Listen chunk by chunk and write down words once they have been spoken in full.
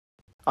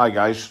Hi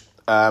guys,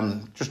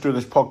 just doing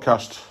this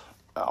podcast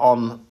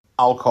on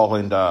alcohol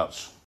in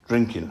darts,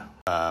 drinking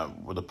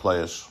with the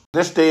players.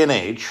 This day and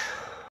age,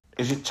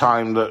 is it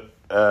time that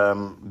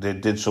they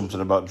did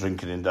something about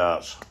drinking in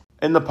darts?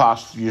 In the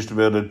past, you used to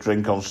be able to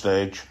drink on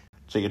stage,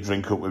 take a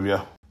drink up with you.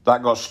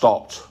 That got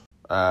stopped.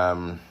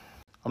 I'm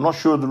not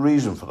sure the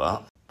reason for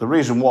that. The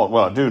reason was,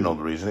 well, I do know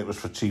the reason, it was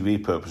for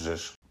TV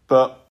purposes.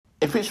 But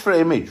if it's for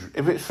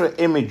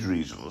image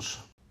reasons,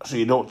 so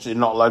you're not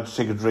allowed to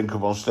take a drink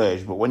up on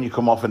stage, but when you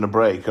come off in a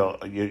break,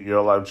 you're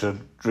allowed to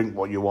drink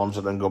what you want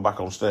and then go back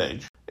on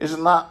stage.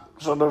 Isn't that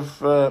sort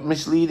of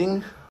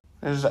misleading?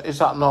 Is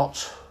that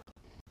not,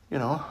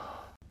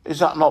 is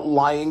that not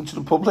lying to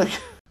the public?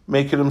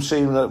 Making them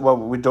seem that, well,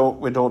 we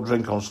don't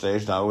drink on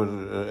stage now.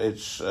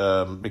 It's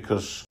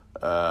because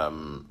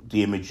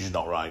the image is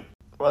not right.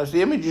 Well, if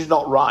the image is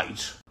not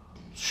right,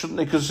 shouldn't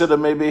they consider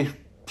maybe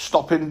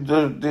stopping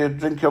the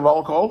drinking of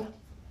alcohol?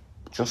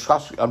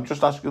 I'm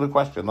just asking the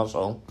question, that's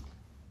all.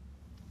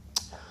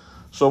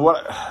 So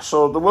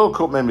the World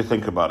Cup made me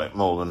think about it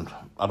more than,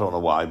 I don't know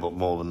why, but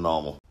more than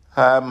normal.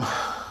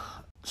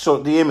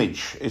 So the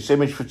image, it's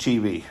image for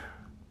TV.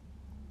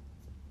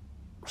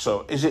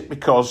 So is it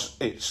because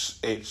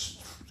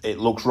it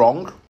looks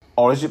wrong,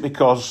 or is it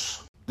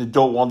because they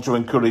don't want to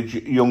encourage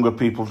younger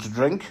people to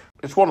drink?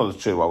 It's one of the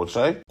two, I would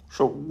say.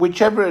 So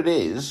whichever it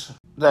is,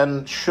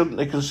 then shouldn't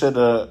they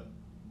consider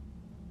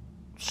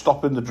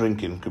stopping the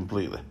drinking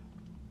completely?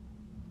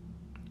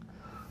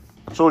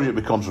 I told you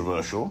it'd be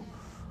controversial.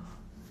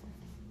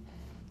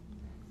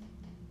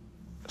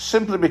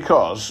 Simply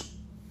because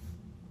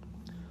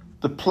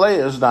the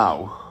players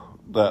now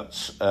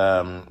that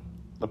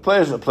the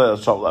players that play at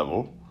the top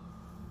level,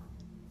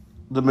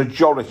 the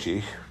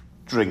majority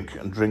drink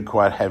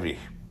quite heavy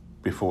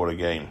before a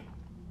game.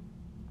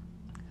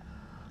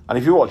 And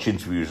if you watch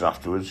interviews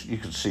afterwards, you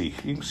can see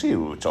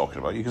who we're talking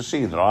about. You can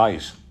see in their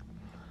eyes,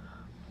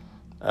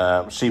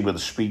 see with the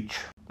speech.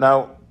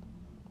 Now,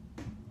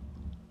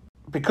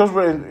 because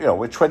we're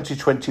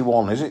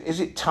 2021, is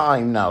it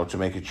time now to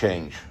make a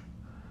change?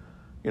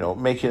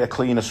 Make it a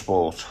cleaner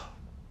sport.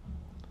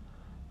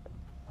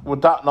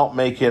 Would that not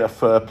make it a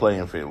fair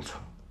playing field?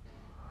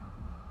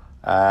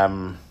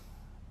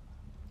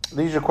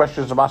 These are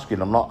questions I'm asking.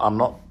 I'm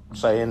not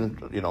saying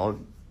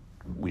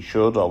we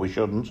should or we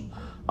shouldn't.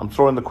 I'm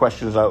throwing the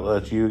questions out there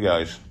to you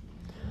guys.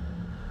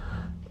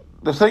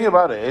 The thing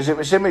about it is, if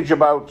it's image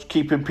about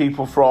keeping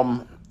people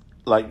from,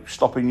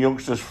 stopping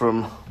youngsters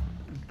from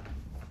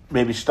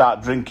maybe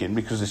start drinking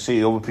because they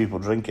see other people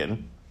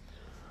drinking,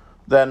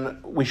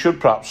 then we should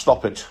perhaps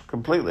stop it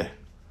completely.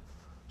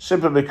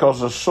 Simply because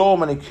there's so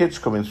many kids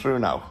coming through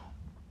now,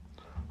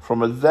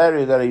 from a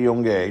very, very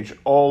young age,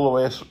 all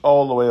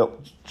the way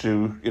up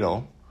to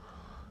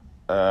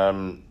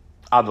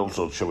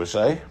adulthood, shall we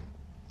say.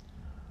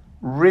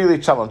 Really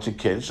talented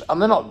kids, and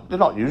they're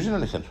not using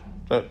anything.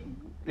 They're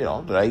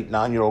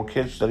 8-9-year-old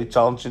kids, very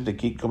talented. They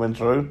keep coming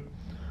through,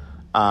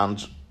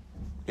 and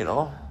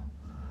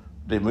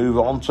they move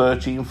on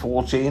 13,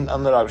 14,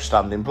 and they're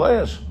outstanding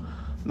players.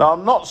 Now,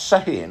 I'm not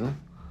saying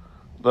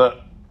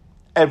that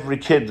every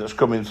kid that's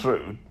coming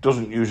through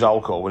doesn't use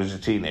alcohol when he's a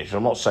teenager.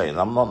 I'm not saying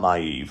that. I'm not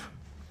naive.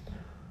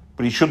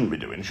 But he shouldn't be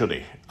doing, should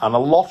he? And a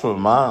lot of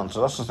them aren't.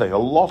 So that's the thing. A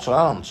lot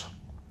aren't.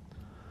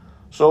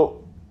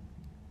 So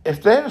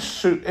if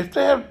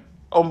they're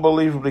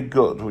unbelievably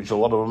good, which a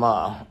lot of them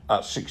are,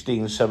 at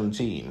 16,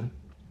 17,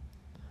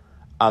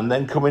 and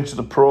then come into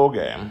the pro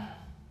game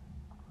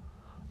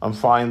and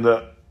find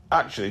that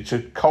actually to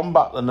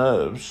combat the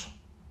nerves,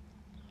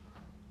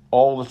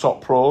 all the top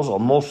pros, or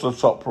most of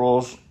the top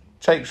pros,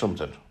 take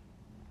something,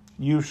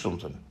 use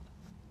something.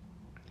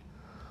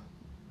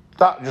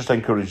 That just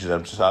encourages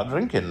them to start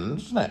drinking,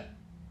 doesn't it?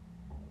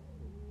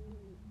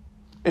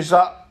 Is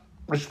that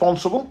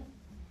responsible?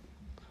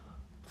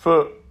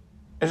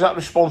 Is that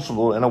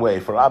responsible in a way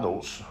for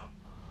adults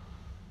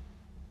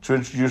to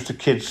introduce the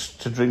kids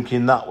to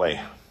drinking that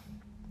way?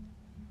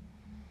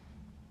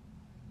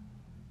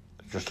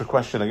 Just a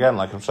question again,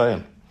 like I'm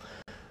saying.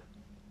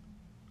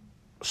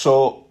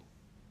 So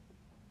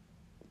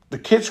the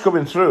kids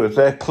coming through, if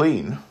they're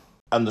clean,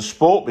 and the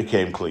sport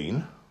became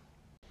clean,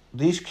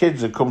 these kids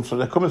they're coming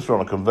through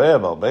on a conveyor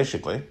belt,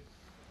 basically.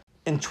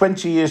 In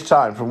 20 years'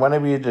 time, from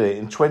whenever you did it,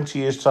 in 20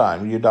 years'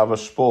 time, you'd have a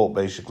sport,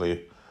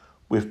 basically,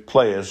 with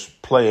players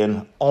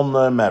playing on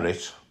their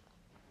merit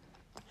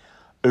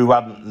who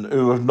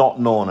have not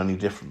known any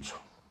difference.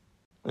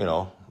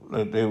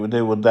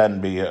 They would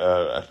then be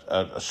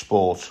a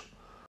sport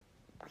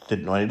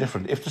didn't know any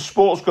different. If the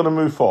sport's going to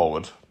move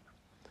forward,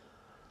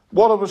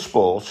 what other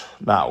sport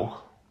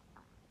now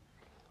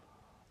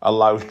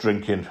allows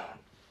drinking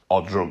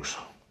or drugs?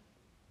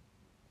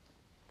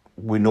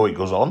 We know it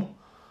goes on,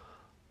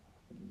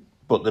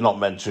 but they're not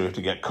meant to. If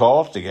they get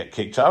caught, they get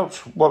kicked out.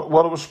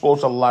 What other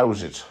sport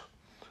allows it?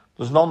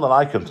 There's none that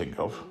I can think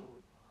of.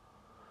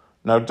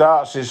 Now,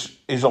 darts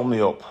is on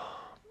the up.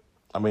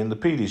 I mean, the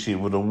PDC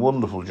would do a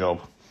wonderful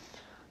job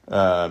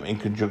in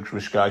conjunction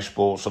with Sky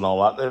Sports and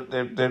all that.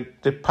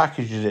 They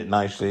packaged it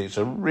nicely. It's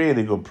a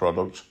really good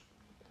product.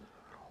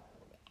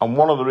 And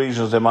one of the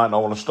reasons they might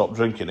not want to stop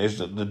drinking is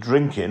that the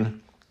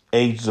drinking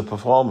aids the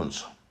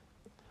performance.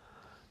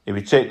 If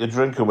you take the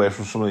drink away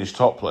from some of these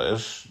top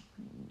players,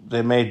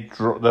 their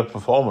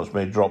performance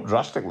may drop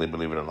drastically,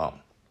 believe it or not.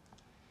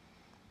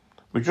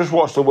 We just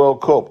watched the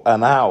World Cup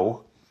and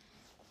how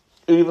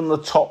even the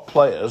top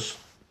players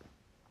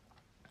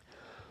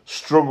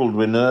struggled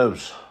with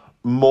nerves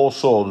more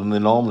so than they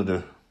normally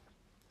do.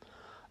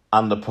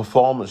 And the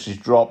performances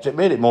dropped. It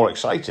made it more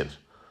exciting.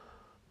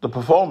 The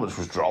performance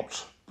was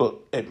dropped, but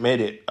it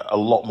made it a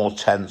lot more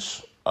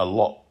tense,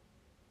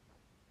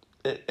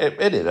 It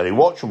made it very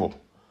watchable.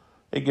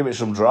 It gave it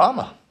some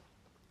drama.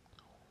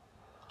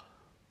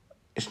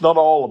 It's not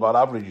all about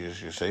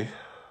averages, you see.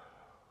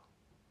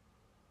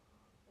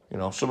 You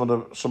know, some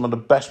of the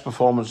best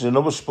performances in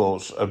other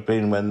sports have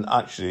been when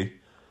actually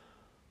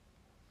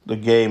the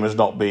game has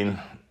not been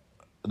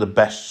the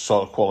best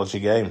sort of quality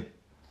game.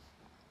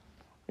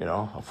 You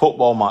know, a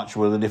football match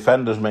where the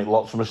defenders make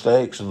lots of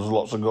mistakes and there's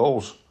lots of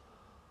goals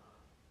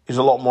is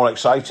a lot more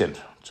exciting,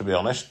 to be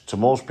honest, to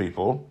most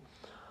people,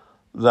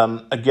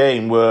 than a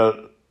game where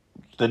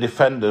the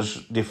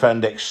defenders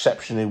defend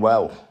exceptionally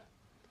well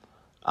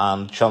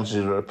and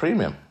chances are at a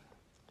premium.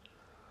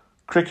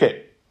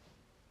 Cricket,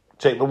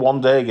 take the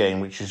one-day game,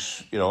 which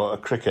is, you know, a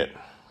cricket.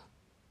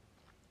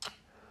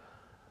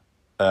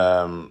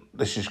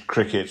 This is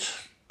cricket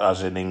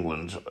as in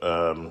England.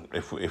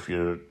 If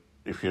you're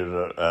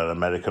an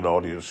American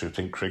audience who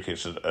think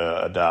cricket's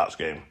a darts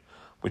game,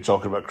 we're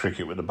talking about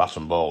cricket with the bat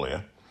and ball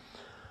here.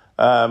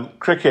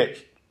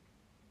 Cricket,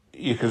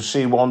 you can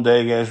see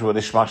one-day games where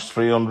they smash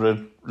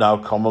 300, now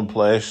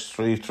commonplace,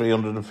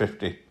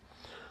 350.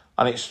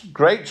 And it's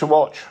great to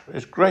watch.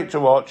 It's great to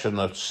watch, and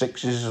the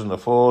sixes and the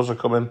fours are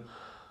coming,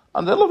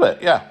 and they love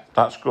it. Yeah,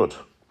 that's good.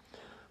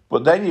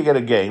 But then you get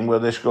a game where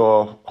they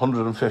score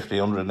 150,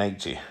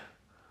 180,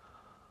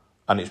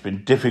 and it's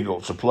been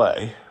difficult to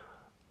play,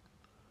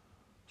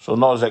 so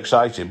not as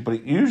exciting. But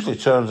it usually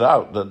turns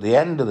out that the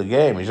end of the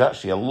game is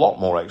actually a lot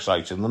more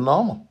exciting than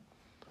normal.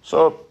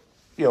 So,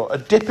 you know, a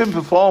dip in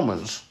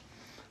performance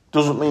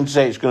doesn't mean to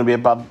say it's going to be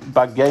a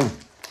bad game.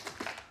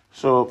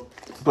 So,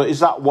 but is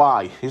that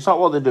why? Is that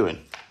what they're doing?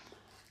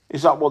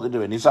 Is that what they're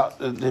doing? Is that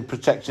they're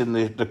protecting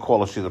the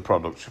quality of the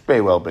product?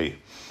 May well be.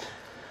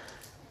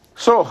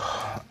 So,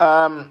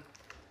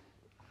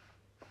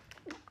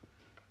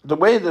 the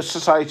way the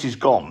society's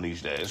gone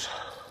these days,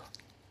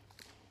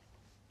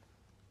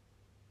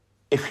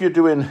 if you're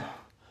doing,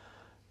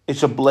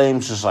 it's a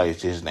blame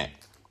society, isn't it?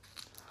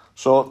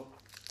 So,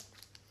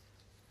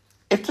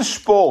 if the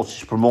sport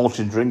is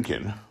promoting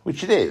drinking,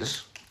 which it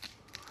is,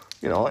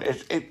 you know,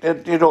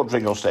 you don't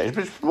drink on stage,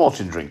 but it's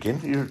promoting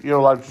drinking. You're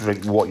allowed to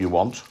drink what you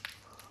want.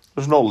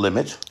 There's no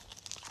limit.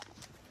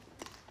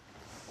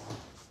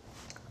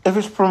 If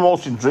it's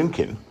promoting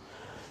drinking,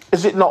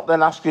 is it not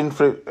then asking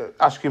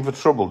for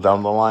trouble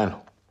down the line?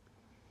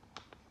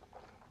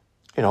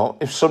 You know,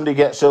 if somebody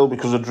gets ill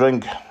because of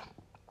drink,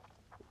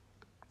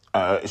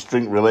 it's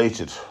drink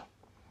related,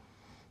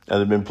 and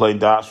they've been playing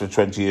darts for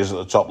 20 years at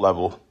the top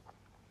level,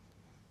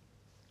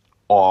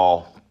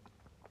 or,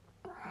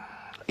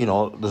 you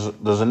know,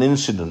 there's an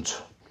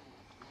incident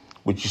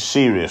which is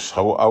serious.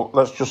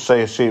 Let's just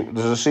say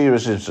there's a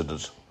serious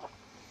incident,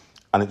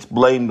 and it's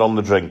blamed on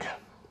the drink.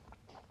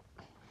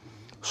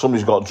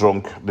 Somebody's got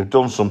drunk. They've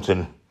done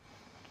something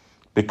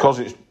because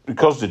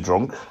they're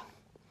drunk,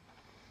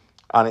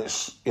 and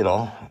it's, you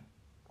know,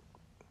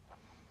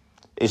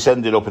 it's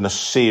ended up in a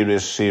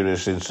serious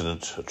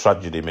incident, a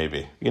tragedy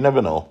maybe. You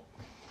never know.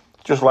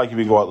 Just like if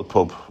you go out the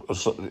pub,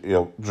 you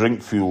know,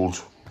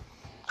 drink-fueled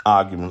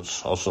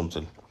arguments or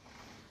something.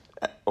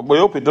 We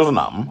hope it doesn't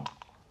happen,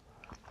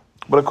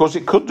 but of course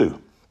it could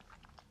do.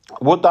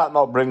 Would that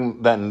not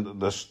bring then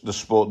the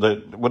sport?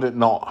 Would it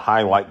not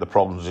highlight the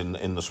problems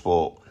in the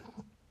sport?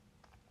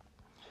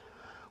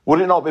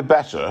 Would it not be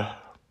better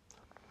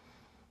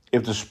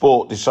if the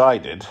sport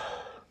decided,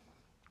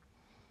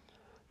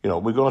 you know,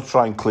 we're going to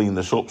try and clean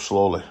this up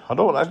slowly? I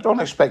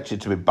don't expect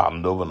it to be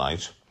banned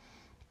overnight,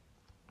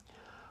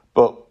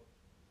 but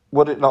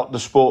would it not the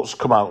sports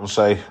come out and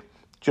say, do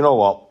you know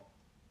what?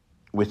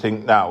 We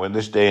think now, in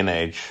this day and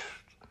age,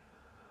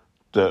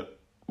 that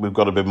we've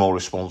got to be more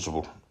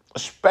responsible,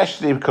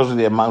 especially because of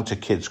the amount of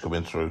kids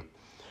coming through.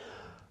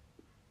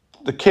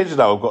 The kids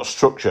now have got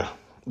structure.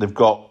 They've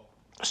got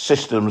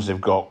systems. They've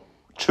got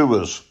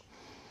tours.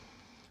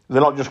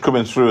 They're not just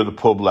coming through at the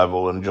pub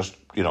level and just,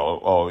 you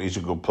know, oh, he's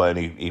a good player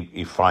and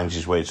he finds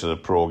his way to the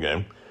pro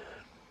game.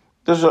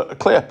 There's a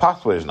clear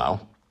pathways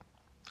now.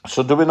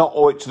 So do we not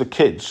owe it to the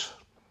kids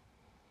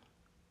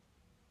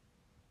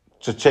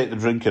to take the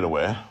drinking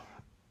away?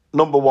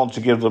 Number one,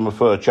 to give them a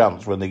fair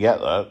chance when they get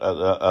there at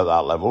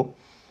that level.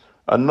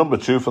 And number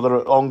two, for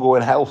their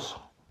ongoing health.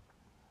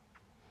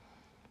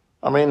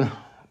 I mean,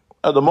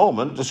 at the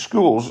moment, there's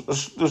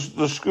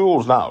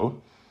schools now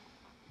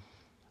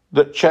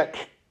that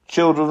check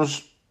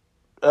children's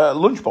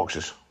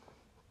lunchboxes.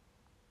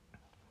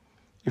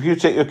 If you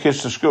take your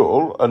kids to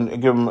school and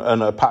give them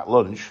a packed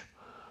lunch,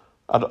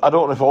 I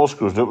don't know if all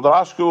schools do it, but there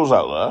are schools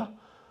out there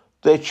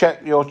they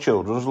check your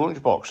children's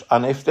lunchbox.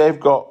 And if they've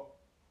got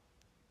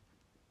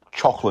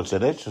chocolate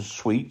in it and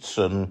sweets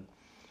and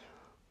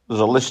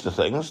there's a list of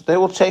things, they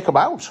will take them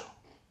out.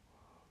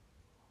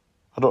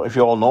 I don't know if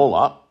you all know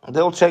that.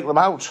 They'll take them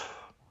out.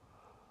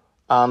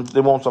 And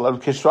they won't allow the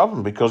kids to have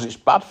them because it's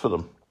bad for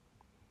them.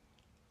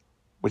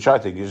 Which I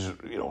think is,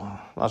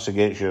 that's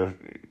against your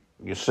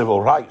civil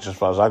rights as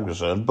far as I'm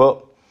concerned.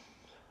 But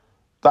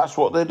that's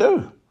what they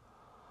do.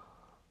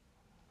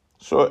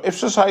 So if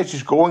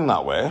society's going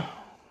that way,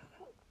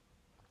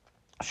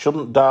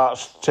 shouldn't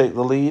darts take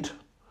the lead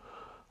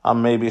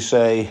and maybe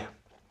say,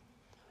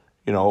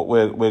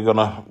 we're going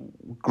to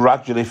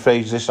gradually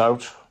phase this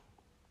out?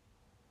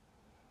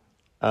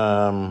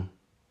 And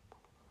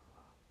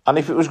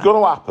if it was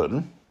going to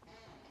happen,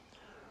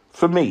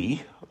 for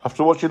me,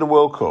 after watching the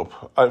World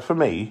Cup,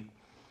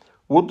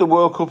 would the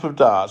World Cup of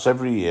darts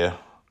every year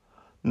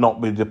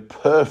not be the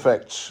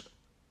perfect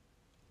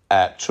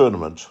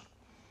tournament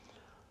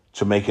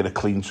to make it a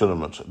clean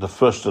tournament, the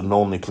first and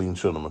only clean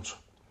tournament?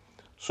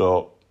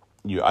 So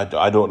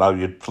I don't know how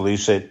you'd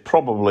police it.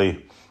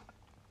 Probably,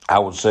 I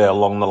would say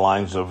along the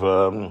lines of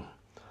a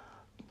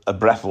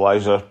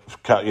breathalyzer,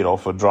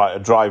 for a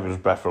driver's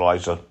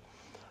breathalyzer,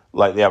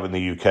 like they have in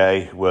the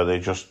UK, where they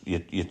just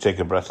you take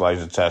a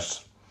breathalyzer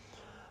test.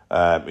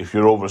 If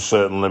you're over a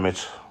certain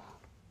limit,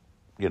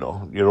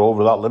 you're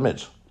over that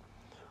limit.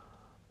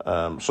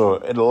 So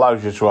it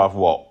allows you to have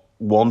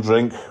one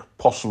drink,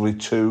 possibly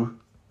two.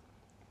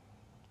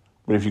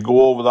 But if you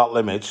go over that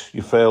limit,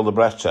 you fail the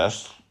breath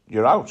test,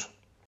 you're out.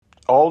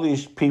 All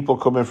these people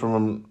coming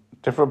from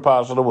different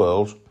parts of the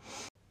world,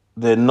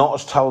 they're not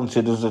as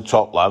talented as the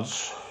top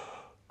lads.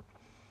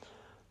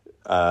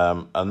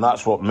 And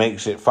that's what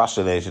makes it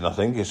fascinating, I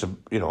think.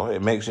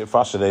 It makes it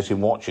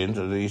fascinating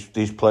watching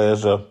these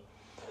players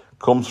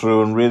come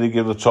through and really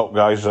give the top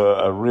guys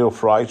a real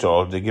fright,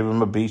 or they give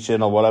them a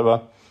beating or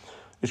whatever.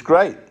 It's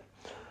great.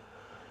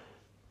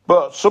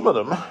 But some of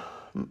them,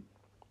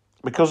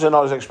 because they're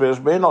not as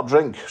experienced, may not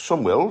drink.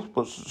 Some will,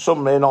 but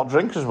some may not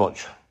drink as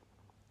much.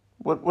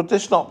 Would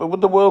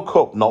the World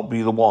Cup not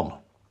be the one?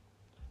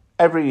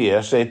 Every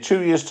year, say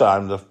 2 years'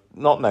 time,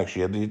 not next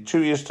year,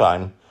 2 years'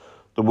 time,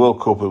 the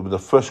World Cup will be the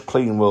first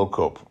clean World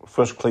Cup,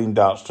 first clean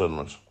darts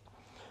tournament.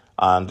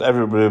 And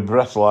everybody will be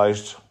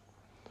breathalyzed.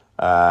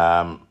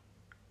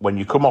 When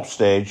you come off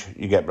stage,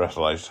 you get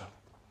breathalyzed.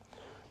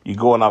 You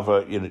go and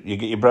you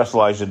get your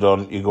breathalyzer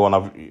done, you go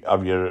and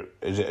have your,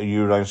 is it a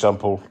urine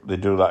sample? They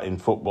do that in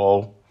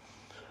football.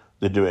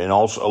 They do it in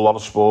also a lot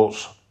of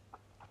sports.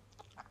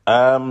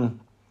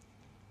 And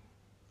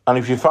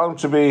if you're found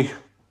to be,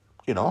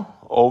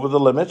 over the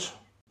limit,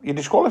 you're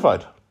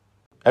disqualified.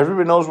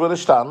 Everybody knows where they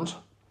stand.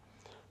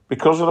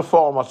 Because of the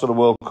format of the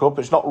World Cup,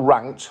 it's not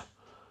ranked,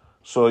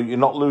 so you're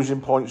not losing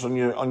points on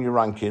your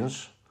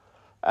rankings.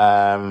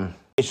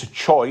 It's a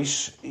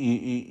choice.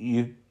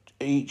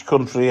 Each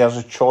country has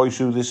a choice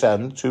who they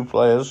send, 2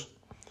 players.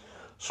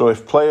 So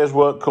if players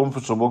weren't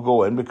comfortable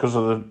going because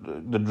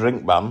of the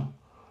drink ban,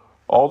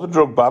 or the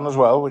drug ban as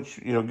well, which,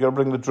 you've got to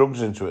bring the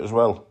drugs into it as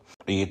well.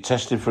 You're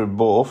tested for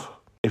both.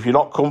 If you're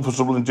not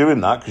comfortable in doing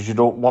that, because you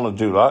don't want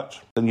to do that,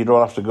 then you don't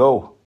have to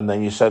go. And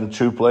then you send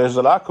 2 players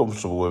that are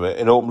comfortable with it.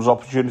 It opens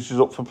opportunities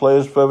up for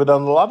players further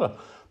down the ladder.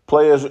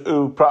 Players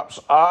who perhaps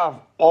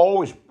are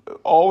always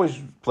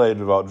played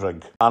without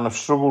drink and have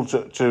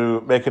struggled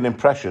to make an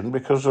impression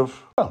because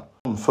of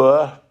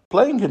unfair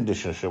playing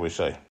conditions, shall we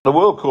say. The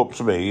World Cup,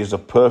 to me, is a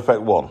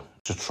perfect one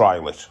to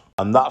trial it.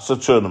 And that's a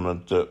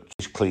tournament that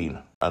is clean.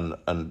 And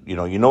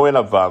in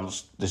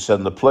advance, they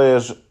send the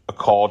players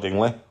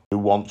accordingly who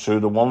want to.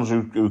 The ones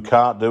who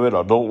can't do it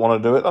or don't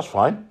want to do it, that's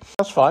fine.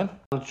 That's fine.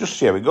 And just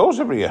see how it goes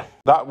every year.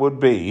 That would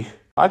be,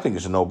 I think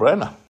it's a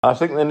no-brainer. I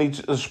think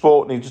the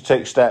sport needs to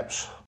take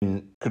steps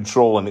in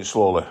controlling it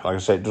slowly. Like I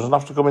say, it doesn't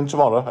have to come in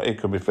tomorrow. It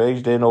can be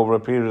phased in over a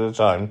period of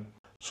time.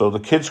 So the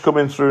kids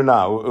coming through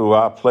now who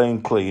are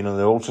playing clean and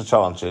they're ultra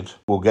talented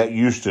will get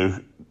used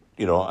to,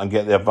 and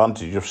get the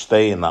advantage of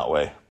staying that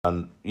way.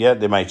 And yeah,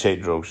 they may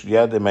take drugs.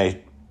 Yeah, they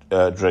may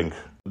drink.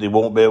 They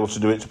won't be able to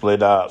do it to play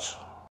darts.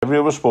 Every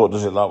other sport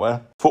does it that way.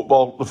 The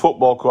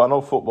football, I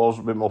know football's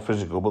a bit more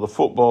physical, but the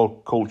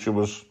football culture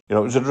was, it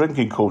was a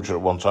drinking culture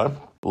at one time.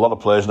 A lot of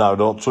players now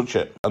don't touch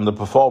it. And the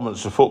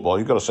performance of football,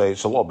 you've got to say,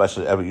 it's a lot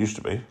better than it ever used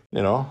to be.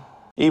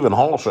 Even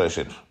horse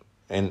racing.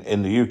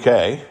 In the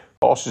UK,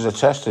 horses are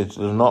tested.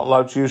 They're not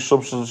allowed to use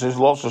substances,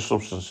 lots of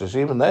substances.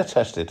 Even they're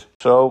tested.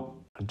 So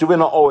do we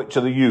not owe it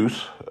to the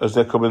youth as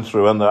they're coming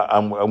through?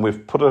 And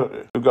we've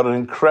got an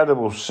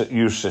incredible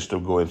youth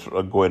system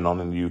going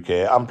on in the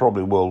UK and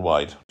probably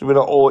worldwide. Do we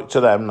not owe it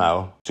to them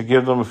now to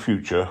give them a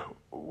future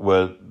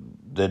where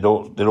they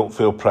don't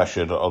feel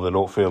pressured or they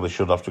don't feel they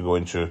should have to go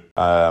into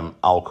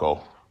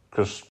alcohol?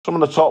 Because some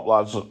of the top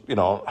lads,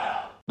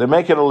 they're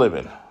making a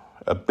living,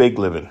 a big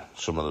living,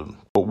 some of them.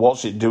 But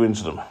what's it doing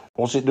to them?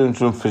 What's it doing to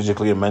them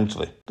physically and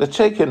mentally? They're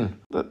taking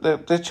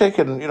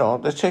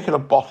a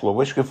bottle of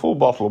whiskey, a full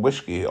bottle of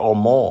whiskey or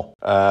more,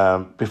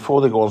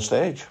 before they go on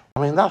stage.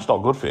 I mean, that's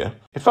not good for you.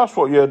 If that's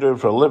what you're doing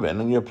for a living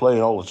and you're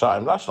playing all the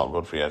time, that's not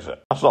good for you, is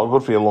it? That's not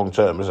good for you long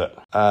term, is it?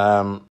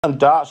 And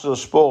darts as a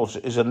sport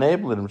is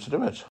enabling them to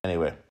do it.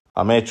 Anyway,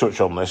 I may touch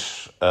on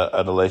this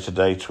at a later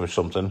date with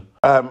something.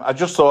 I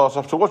just thought,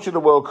 after watching the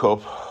World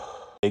Cup,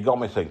 it got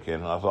me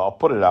thinking. I thought, I'll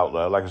put it out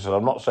there. Like I said,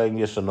 I'm not saying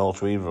yes or no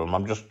to either of them.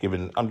 I'm just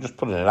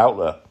putting it out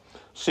there.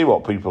 See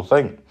what people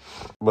think.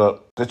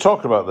 But they're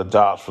talking about the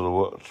darts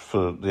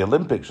for the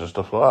Olympics and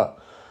stuff like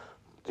that.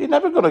 You're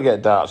never going to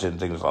get darts in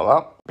things like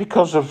that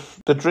because of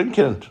the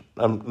drinking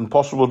and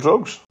possible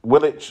drugs.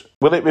 Will it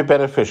be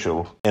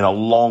beneficial in a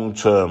long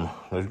term?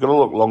 We've got to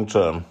look long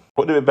term.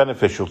 Would it be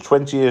beneficial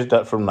 20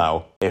 years from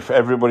now if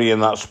everybody in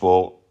that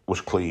sport was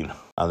clean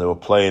and they were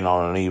playing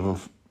on an even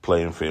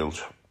playing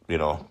field?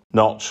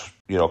 Not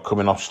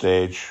coming off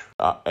stage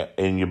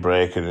in your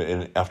break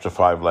and after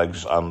 5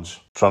 legs and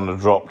trying to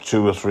drop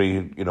 2 or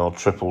 3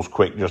 triples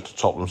quick just to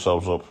top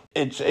themselves up.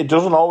 It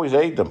doesn't always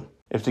aid them.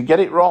 If they get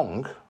it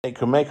wrong, it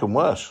can make them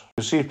worse.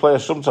 You see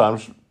players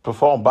sometimes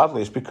perform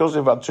badly. It's because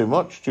they've had too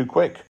much, too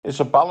quick. It's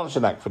a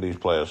balancing act for these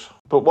players.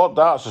 But what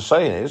darts are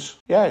saying is,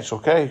 yeah, it's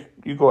okay.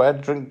 You go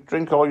ahead,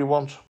 drink all you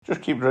want.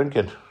 Just keep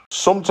drinking.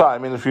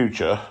 Sometime in the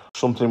future,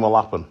 something will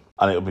happen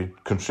and it'll be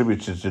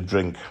contributed to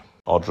drink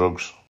or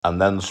drugs. And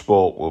then the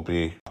sport will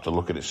have to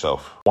look at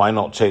itself. Why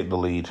not take the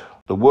lead?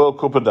 The World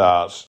Cup of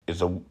Darts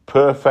is a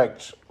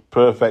perfect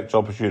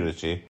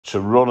opportunity to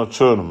run a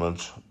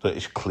tournament that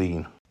is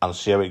clean and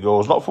see how it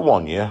goes. Not for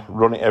 1 year,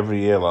 run it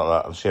every year like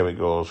that and see how it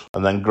goes.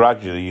 And then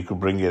gradually you could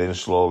bring it in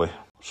slowly.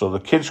 So the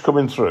kids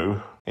coming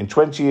through, in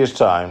 20 years'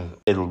 time,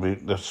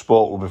 the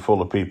sport will be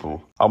full of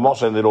people. I'm not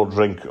saying they don't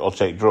drink or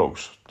take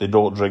drugs. They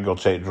don't drink or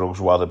take drugs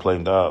while they're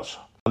playing darts.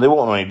 And they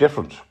won't know any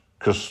different.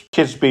 Because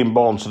kids being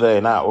born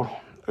today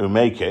now, who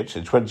make it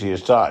in 20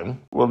 years'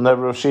 time, will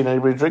never have seen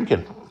anybody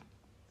drinking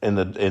in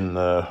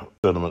the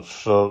tournaments.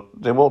 So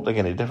they won't think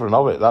any different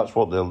of it. That's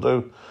what they'll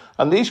do.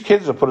 And these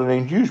kids are putting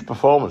in huge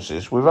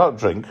performances without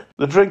drink.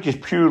 The drink is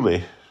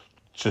purely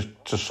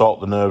to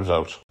sort the nerves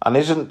out. And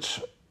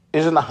isn't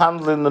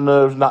handling the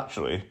nerves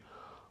naturally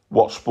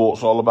what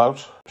sport's all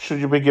about? Should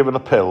you be given a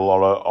pill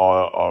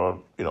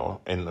or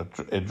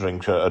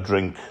a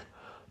drink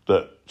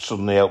that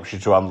suddenly helps you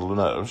to handle the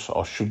nerves,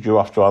 or should you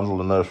have to handle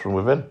the nerves from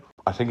within?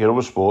 I think in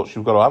other sports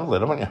you've got to handle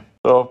it, haven't you?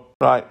 So,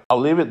 right, I'll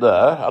leave it there.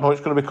 I know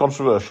it's going to be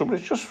controversial, but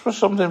it's just for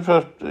something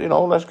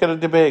let's get a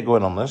debate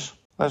going on this.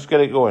 Let's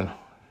get it going.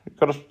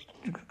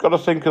 You've got to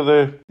think of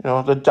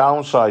the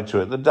downside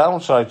to it. The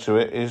downside to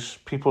it is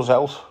people's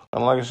health.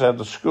 And like I said,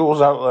 the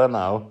schools out there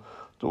now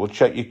that will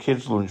check your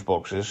kids' lunch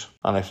boxes,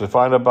 and if they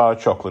find a bar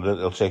of chocolate in it,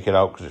 they'll take it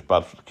out because it's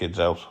bad for the kids'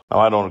 health. Now,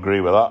 I don't agree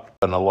with that,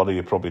 and a lot of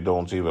you probably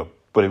don't either.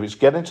 But if it's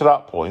getting to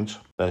that point,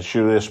 then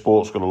surely a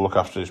sport's going to look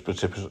after its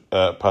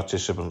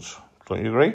participants. Don't you agree?